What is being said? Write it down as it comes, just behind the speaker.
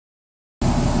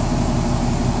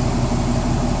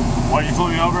Why'd you pull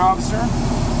me over, officer? I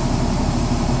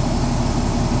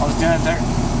was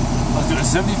doing a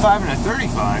 75 and a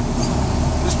 35.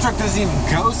 This truck doesn't even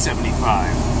go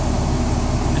 75.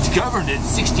 It's governed at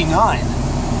 69.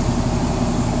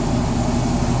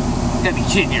 You gotta be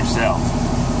kidding yourself.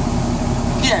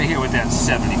 Get out of here with that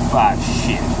 75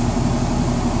 shit.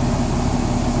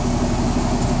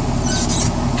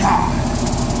 God.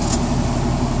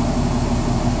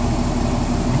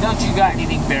 Don't you got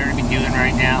anything better to be doing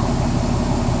right now?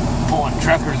 Pulling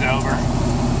truckers over.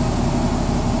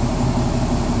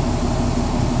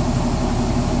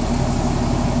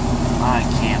 I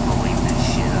can't believe this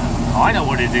shit. Oh, I know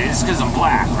what it is, because I'm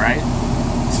black, right?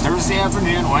 It's Thursday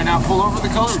afternoon, why not pull over the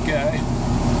colored guy?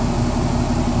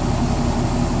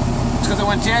 It's because I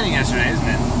went tanning yesterday, isn't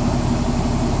it?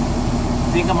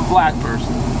 I think I'm a black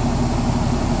person.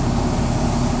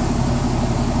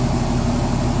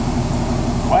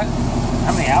 What?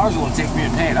 How many hours will it take me to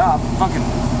pay it off? Fucking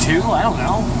 2? I don't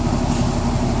know.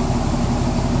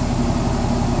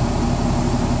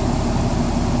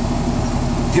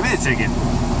 Give me the ticket.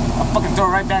 I'll fucking throw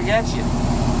it right back at you.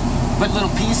 But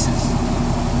little pieces.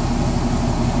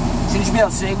 Shouldn't you be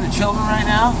out saving the children right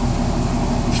now?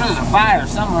 I'm sure there's a fire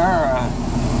somewhere, or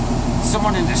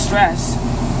someone in distress.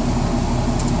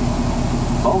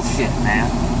 Bullshit, man.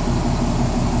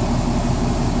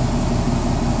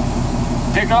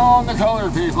 Pick on the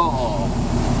colored people.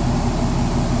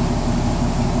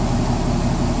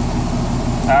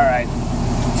 Alright.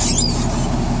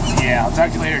 Yeah, I'll talk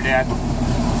to you later, Dad.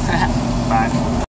 Bye.